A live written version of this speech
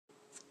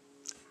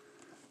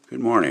Good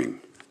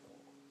morning.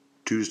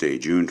 Tuesday,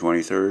 June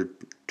 23rd,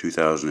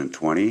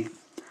 2020.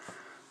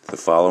 The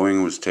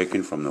following was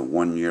taken from the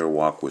 1 Year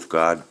Walk with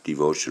God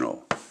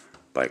devotional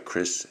by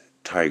Chris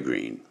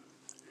Tygreen.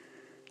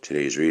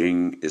 Today's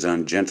reading is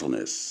on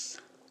gentleness.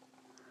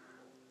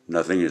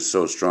 Nothing is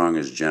so strong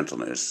as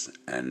gentleness,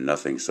 and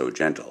nothing so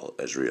gentle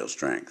as real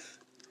strength.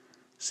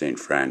 St.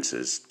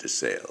 Francis de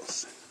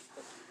Sales.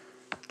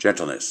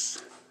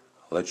 Gentleness.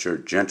 Let your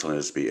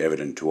gentleness be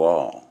evident to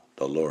all.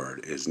 The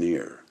Lord is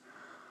near.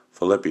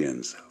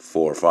 Philippians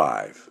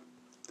 4:5.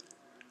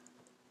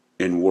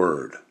 In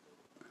word,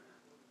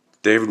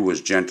 David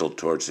was gentle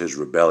towards his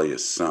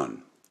rebellious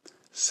son.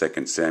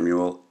 2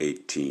 Samuel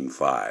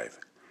 18:5.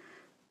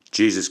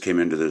 Jesus came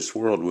into this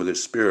world with a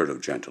spirit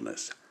of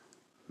gentleness.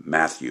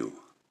 Matthew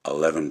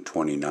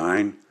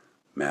 11:29,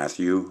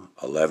 Matthew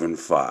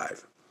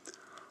 11:5.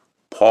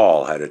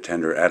 Paul had a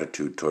tender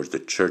attitude towards the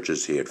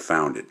churches he had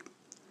founded.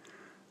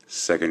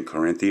 2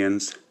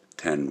 Corinthians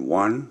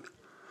 10:1,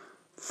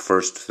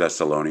 1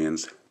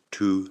 Thessalonians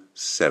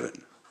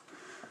 2:7.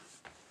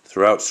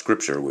 Throughout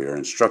Scripture, we are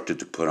instructed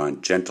to put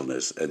on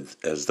gentleness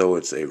as though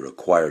it's a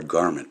required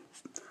garment.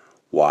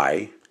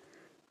 Why?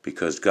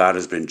 Because God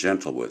has been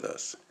gentle with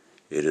us.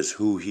 It is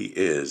who He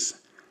is,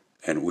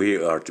 and we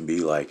are to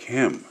be like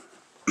Him.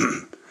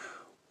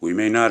 We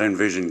may not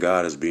envision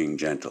God as being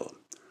gentle.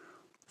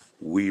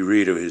 We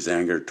read of His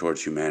anger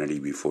towards humanity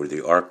before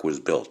the ark was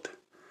built,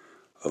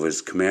 of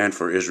His command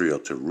for Israel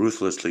to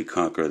ruthlessly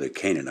conquer the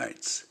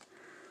Canaanites,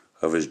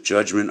 of His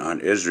judgment on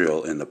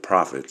Israel in the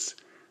prophets,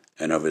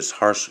 and of His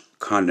harsh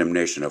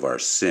condemnation of our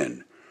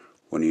sin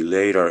when He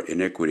laid our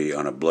iniquity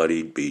on a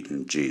bloody,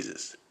 beaten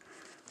Jesus.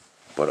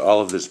 But all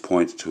of this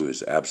points to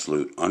His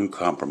absolute,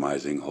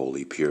 uncompromising,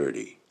 holy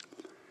purity.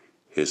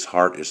 His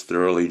heart is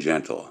thoroughly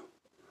gentle.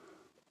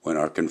 When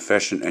our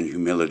confession and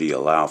humility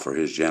allow for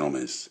His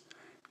gentleness,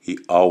 He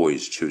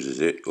always chooses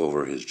it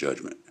over His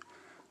judgment.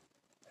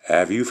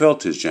 Have you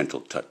felt His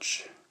gentle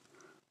touch?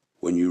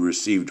 When you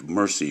received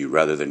mercy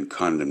rather than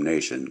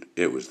condemnation,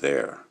 it was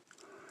there.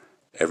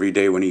 Every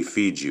day when He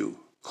feeds you,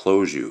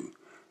 clothes you,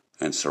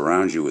 and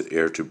surrounds you with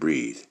air to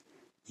breathe,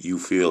 you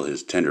feel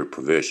His tender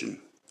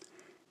provision.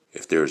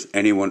 If there is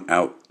anyone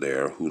out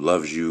there who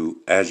loves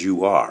you as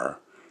you are,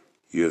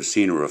 you have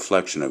seen a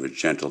reflection of His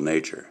gentle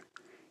nature.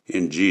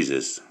 In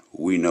Jesus,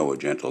 we know a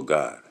gentle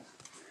God.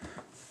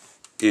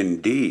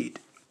 Indeed,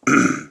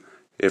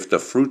 if the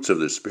fruits of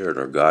the Spirit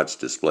are God's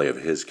display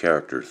of His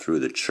character through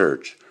the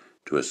church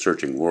to a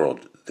searching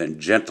world, then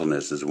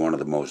gentleness is one of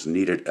the most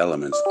needed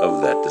elements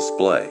of that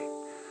display.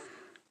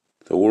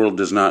 The world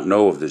does not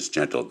know of this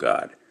gentle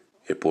God.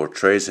 It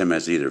portrays Him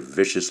as either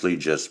viciously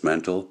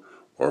judgmental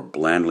or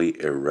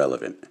blandly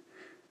irrelevant.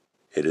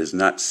 It has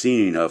not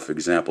seen enough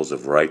examples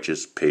of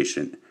righteous,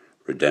 patient,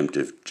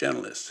 redemptive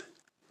gentleness.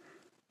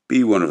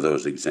 Be one of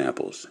those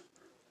examples.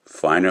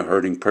 Find a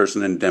hurting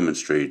person and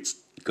demonstrate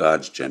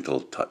God's gentle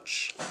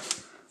touch.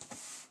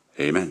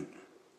 Amen.